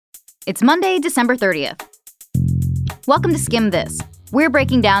It's Monday, December 30th. Welcome to Skim This. We're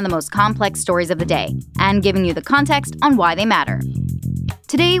breaking down the most complex stories of the day and giving you the context on why they matter.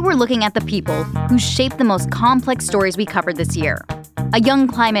 Today, we're looking at the people who shaped the most complex stories we covered this year. A young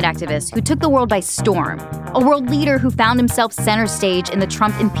climate activist who took the world by storm, a world leader who found himself center stage in the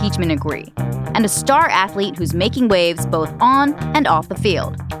Trump impeachment inquiry, and a star athlete who's making waves both on and off the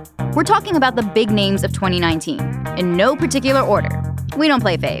field. We're talking about the big names of 2019, in no particular order. We don't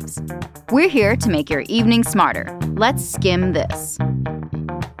play faves. We're here to make your evening smarter. Let's skim this.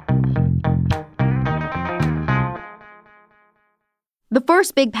 The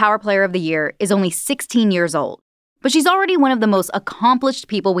first big power player of the year is only 16 years old, but she's already one of the most accomplished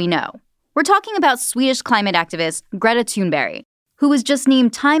people we know. We're talking about Swedish climate activist Greta Thunberg, who was just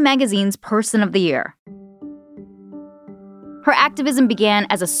named Time magazine's Person of the Year. Her activism began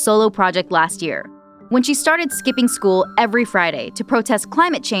as a solo project last year, when she started skipping school every Friday to protest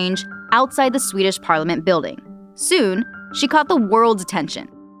climate change outside the Swedish parliament building. Soon, she caught the world's attention.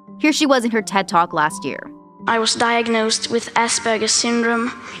 Here she was in her TED Talk last year. I was diagnosed with Asperger's syndrome,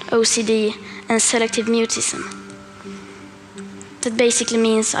 OCD, and selective mutism. That basically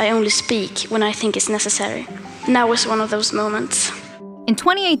means I only speak when I think it's necessary. Now was one of those moments. In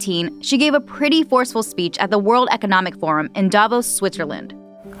 2018, she gave a pretty forceful speech at the World Economic Forum in Davos, Switzerland.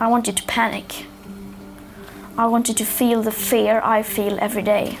 I want you to panic. I want you to feel the fear I feel every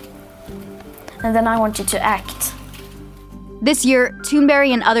day. And then I want you to act. This year,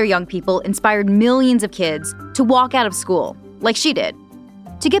 Thunberg and other young people inspired millions of kids to walk out of school, like she did,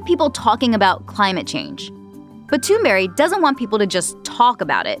 to get people talking about climate change. But Thunberg doesn't want people to just talk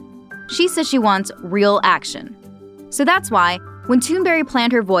about it. She says she wants real action. So that's why, when Thunberg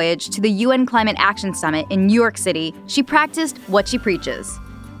planned her voyage to the UN Climate Action Summit in New York City, she practiced what she preaches.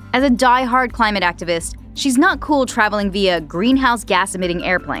 As a die-hard climate activist, she's not cool traveling via greenhouse gas-emitting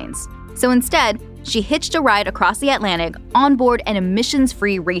airplanes. So instead, she hitched a ride across the Atlantic on board an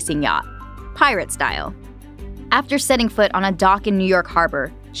emissions-free racing yacht, pirate style. After setting foot on a dock in New York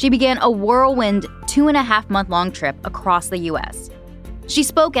Harbor, she began a whirlwind 2.5-month-long trip across the U.S. She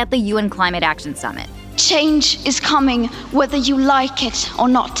spoke at the UN Climate Action Summit. Change is coming whether you like it or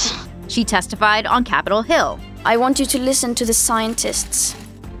not. She testified on Capitol Hill. I want you to listen to the scientists.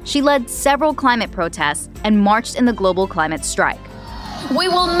 She led several climate protests and marched in the global climate strike. We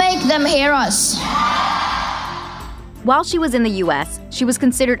will make them hear us. While she was in the U.S., she was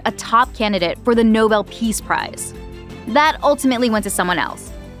considered a top candidate for the Nobel Peace Prize. That ultimately went to someone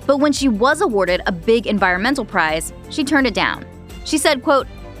else. But when she was awarded a big environmental prize, she turned it down. She said, quote,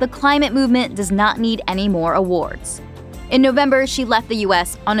 "The climate movement does not need any more awards." In November, she left the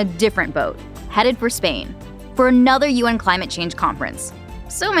U.S. on a different boat, headed for Spain, for another UN climate change conference.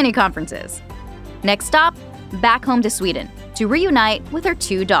 So many conferences. Next stop, back home to Sweden, to reunite with her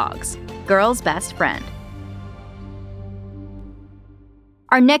 2 dogs, girl's best friend.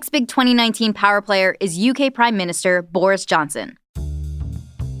 Our next big 2019 power player is UK Prime Minister Boris Johnson.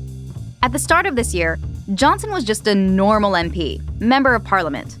 At the start of this year, Johnson was just a normal MP, member of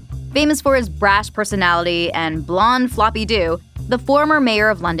parliament. Famous for his brash personality and blonde floppy do, the former mayor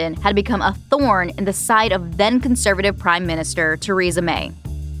of London had become a thorn in the side of then-Conservative Prime Minister Theresa May.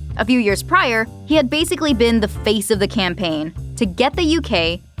 A few years prior, he had basically been the face of the campaign to get the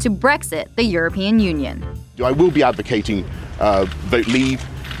UK to Brexit the European Union. I will be advocating vote leave,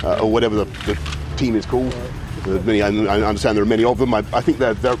 or whatever the team is called. I understand there are many of them. I think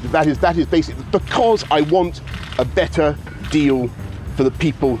that is basically because I want a better deal for the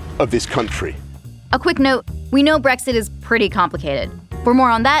people of this country. A quick note, we know Brexit is pretty complicated. For more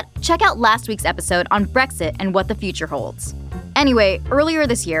on that, check out last week's episode on Brexit and what the future holds. Anyway, earlier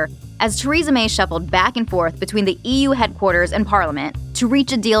this year, as Theresa May shuffled back and forth between the EU headquarters and Parliament to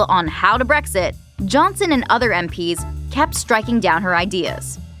reach a deal on how to Brexit, Johnson and other MPs kept striking down her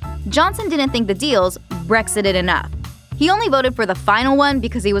ideas. Johnson didn't think the deals Brexited enough. He only voted for the final one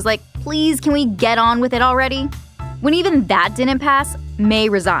because he was like, please, can we get on with it already? When even that didn't pass, May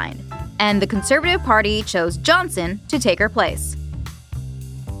resigned, and the Conservative Party chose Johnson to take her place.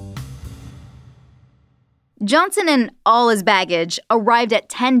 Johnson and all his baggage arrived at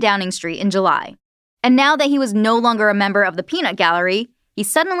 10 Downing Street in July. And now that he was no longer a member of the peanut gallery, he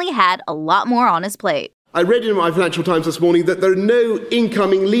suddenly had a lot more on his plate. I read in my Financial Times this morning that no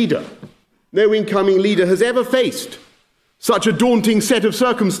incoming leader has ever faced such a daunting set of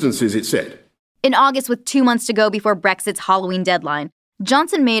circumstances, it said. In August, with 2 months to go before Brexit's Halloween deadline,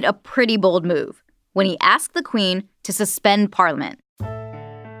 Johnson made a pretty bold move when he asked the Queen to suspend Parliament.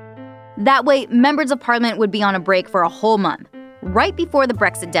 That way, members of Parliament would be on a break for a whole month, right before the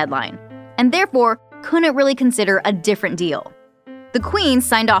Brexit deadline, and therefore couldn't really consider a different deal. The Queen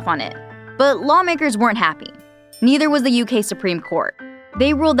signed off on it, but lawmakers weren't happy. Neither was the UK Supreme Court.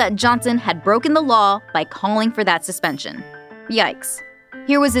 They ruled that Johnson had broken the law by calling for that suspension. Yikes.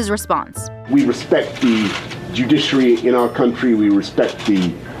 Here was his response. We respect the judiciary in our country. We respect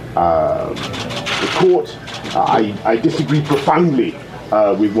the court. I disagree profoundly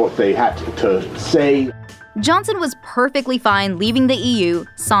with what they had to say. Johnson was perfectly fine leaving the EU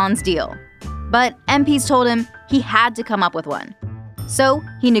sans deal. But MPs told him he had to come up with one. So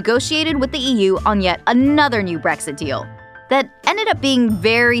he negotiated with the EU on yet another new Brexit deal that ended up being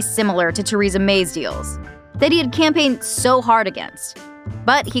very similar to Theresa May's deals that he had campaigned so hard against.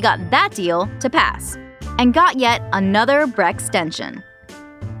 But he got that deal to pass and got yet another Brextension.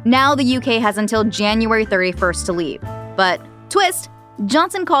 Now the UK has until January 31st to leave. But twist,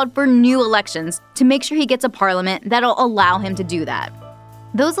 Johnson called for new elections to make sure he gets a parliament that'll allow him to do that.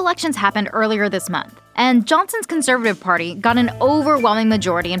 Those elections happened earlier this month, and Johnson's Conservative Party got an overwhelming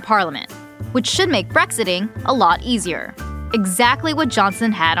majority in Parliament, which should make Brexiting a lot easier. Exactly what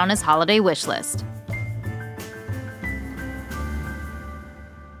Johnson had on his holiday wish list.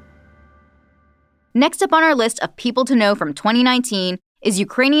 Next up on our list of people to know from 2019 is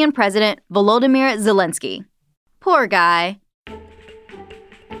Ukrainian President Volodymyr Zelensky. Poor guy.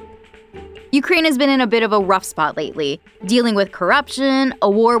 Ukraine has been in a bit of a rough spot lately, dealing with corruption, a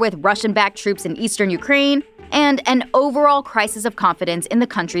war with Russian-backed troops in eastern Ukraine, and an overall crisis of confidence in the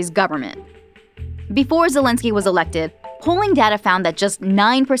country's government. Before Zelensky was elected, polling data found that just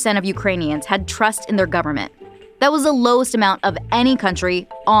 9% of Ukrainians had trust in their government. That was the lowest amount of any country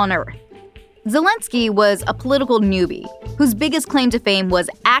on Earth. Zelensky was a political newbie whose biggest claim to fame was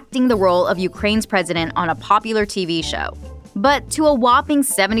acting the role of Ukraine's president on a popular TV show. But to a whopping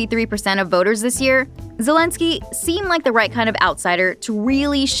 73% of voters this year, Zelensky seemed like the right kind of outsider to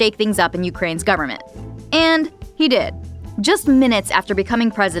really shake things up in Ukraine's government. And he did. Just minutes after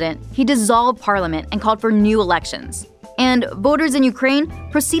becoming president, he dissolved parliament and called for new elections. And voters in Ukraine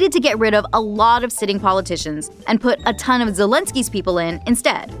proceeded to get rid of a lot of sitting politicians and put a ton of Zelensky's people in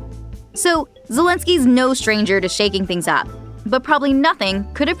instead. So Zelensky's no stranger to shaking things up. But probably nothing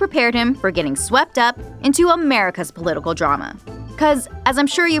could have prepared him for getting swept up into America's political drama. Because, as I'm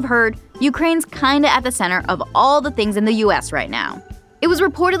sure you've heard, Ukraine's kinda at the center of all the things in the US right now. It was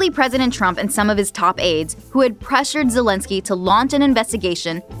reportedly President Trump and some of his top aides who had pressured Zelensky to launch an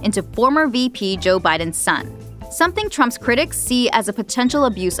investigation into former VP Joe Biden's son, something Trump's critics see as a potential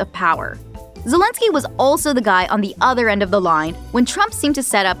abuse of power. Zelensky was also the guy on the other end of the line when Trump seemed to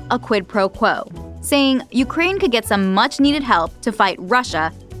set up a quid pro quo, saying Ukraine could get some much-needed help to fight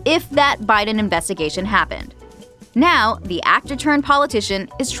Russia if that Biden investigation happened. Now, the actor-turned-politician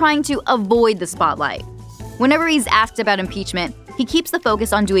is trying to avoid the spotlight. Whenever he's asked about impeachment, he keeps the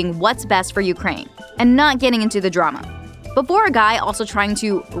focus on doing what's best for Ukraine and not getting into the drama. Before a guy also trying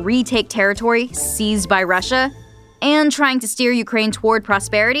to retake territory seized by Russia and trying to steer Ukraine toward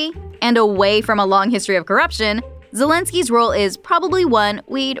prosperity and away from a long history of corruption, Zelensky's role is probably one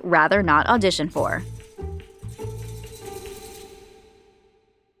we'd rather not audition for.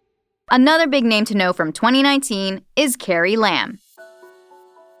 Another big name to know from 2019 is Carrie Lam.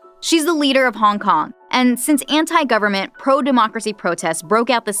 She's the leader of Hong Kong, and since anti-government, pro-democracy protests broke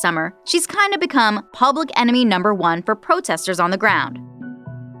out this summer, she's kind of become public enemy number one for protesters on the ground.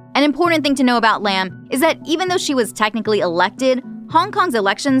 An important thing to know about Lam is that even though she was technically elected, Hong Kong's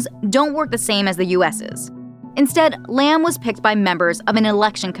elections don't work the same as the US's. Instead, Lam was picked by members of an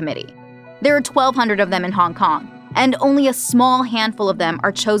election committee. There are 1,200 of them in Hong Kong, and only a small handful of them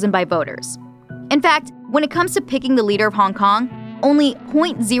are chosen by voters. In fact, when it comes to picking the leader of Hong Kong, only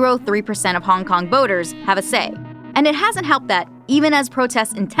 0.03% of Hong Kong voters have a say. And it hasn't helped that, even as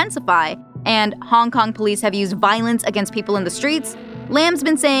protests intensify and Hong Kong police have used violence against people in the streets, Lam's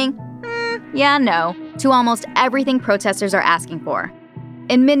been saying, yeah, no, to almost everything protesters are asking for.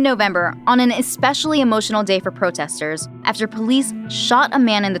 In mid-November, on an especially emotional day for protesters, after police shot a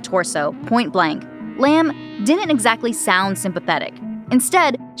man in the torso, point blank, Lam didn't exactly sound sympathetic.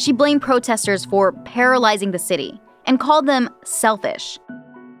 Instead, she blamed protesters for paralyzing the city and called them selfish.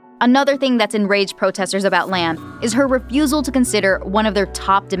 Another thing that's enraged protesters about Lam is her refusal to consider one of their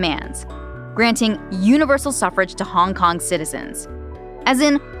top demands, granting universal suffrage to Hong Kong citizens. As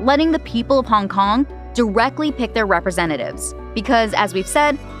in, letting the people of Hong Kong directly pick their representatives, because, as we've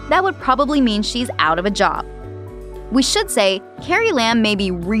said, that would probably mean she's out of a job. We should say Carrie Lam may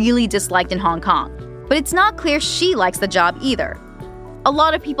be really disliked in Hong Kong, but it's not clear she likes the job either. A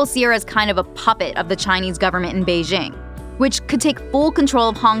lot of people see her as kind of a puppet of the Chinese government in Beijing, which could take full control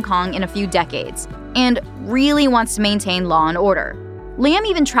of Hong Kong in a few decades, and really wants to maintain law and order. Lam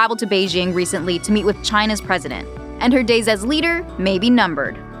even traveled to Beijing recently to meet with China's president, and her days as leader may be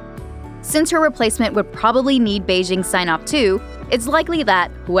numbered. Since her replacement would probably need Beijing's sign-off too, it's likely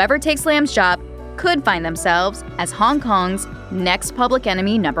that whoever takes Lam's job could find themselves as Hong Kong's next public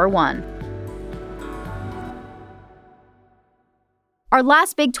enemy number 1. Our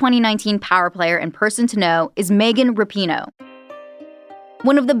last big 2019 power player and person to know is Megan Rapinoe,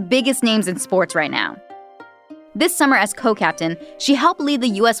 one of the biggest names in sports right now. This summer as co-captain, she helped lead the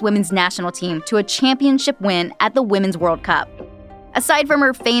U.S. women's national team to a championship win at the Women's World Cup. Aside from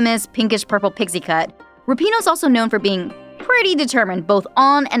her famous pinkish-purple pixie cut, Rapinoe's also known for being pretty determined both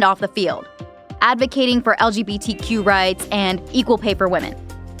on and off the field, advocating for LGBTQ rights and equal pay for women.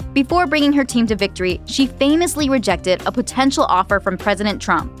 Before bringing her team to victory, she famously rejected a potential offer from President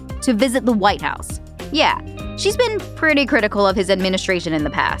Trump to visit the White House. Yeah, she's been pretty critical of his administration in the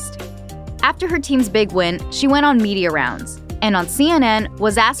past. After her team's big win, she went on media rounds, and on CNN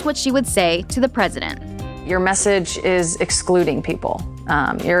was asked what she would say to the president. Your message is excluding people.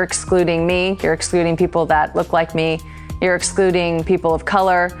 You're excluding me, you're excluding people that look like me, you're excluding people of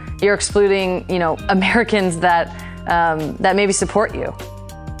color, you're excluding, Americans that maybe support you.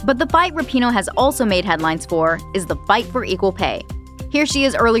 But the fight Rapinoe has also made headlines for is the fight for equal pay. Here she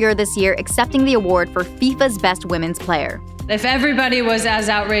is earlier this year accepting the award for FIFA's Best Women's Player. If everybody was as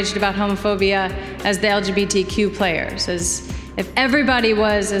outraged about homophobia as the LGBTQ players, if everybody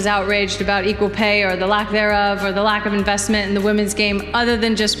was as outraged about equal pay or the lack thereof or the lack of investment in the women's game other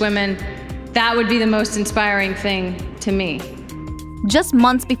than just women, that would be the most inspiring thing to me. Just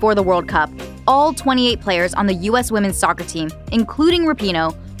months before the World Cup, all 28 players on the U.S. women's soccer team, including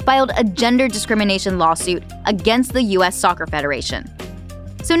Rapinoe, filed a gender discrimination lawsuit against the U.S. Soccer Federation.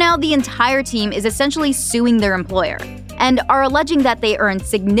 So now the entire team is essentially suing their employer and are alleging that they earn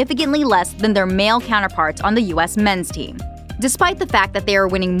significantly less than their male counterparts on the U.S. men's team, despite the fact that they are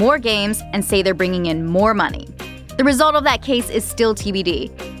winning more games and say they're bringing in more money. The result of that case is still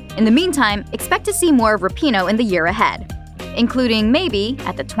TBD. In the meantime, expect to see more of Rapinoe in the year ahead, including maybe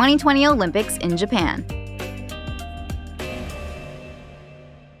at the 2020 Olympics in Japan.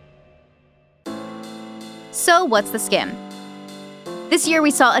 So what's the skim? This year we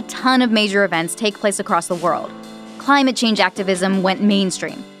saw a ton of major events take place across the world. Climate change activism went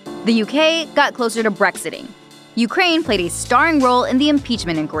mainstream. The UK got closer to Brexiting. Ukraine played a starring role in the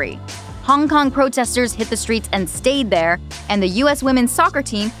impeachment inquiry. Hong Kong protesters hit the streets and stayed there, and the US women's soccer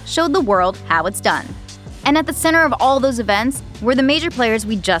team showed the world how it's done. And at the center of all those events were the major players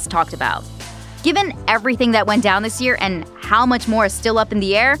we just talked about. Given everything that went down this year and how much more is still up in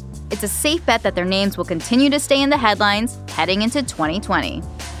the air, it's a safe bet that their names will continue to stay in the headlines heading into 2020.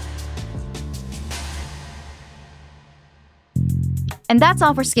 And that's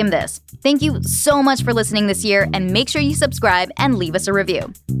all for Skim This. Thank you so much for listening this year, and make sure you subscribe and leave us a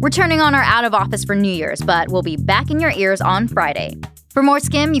review. We're turning on our out of office for New Year's, but we'll be back in your ears on Friday. For more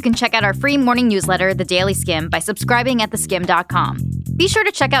Skim, you can check out our free morning newsletter, The Daily Skim, by subscribing at theskim.com. Be sure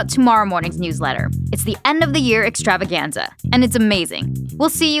to check out tomorrow morning's newsletter. It's the end of the year extravaganza, and it's amazing. We'll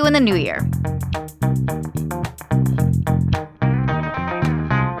see you in the new year.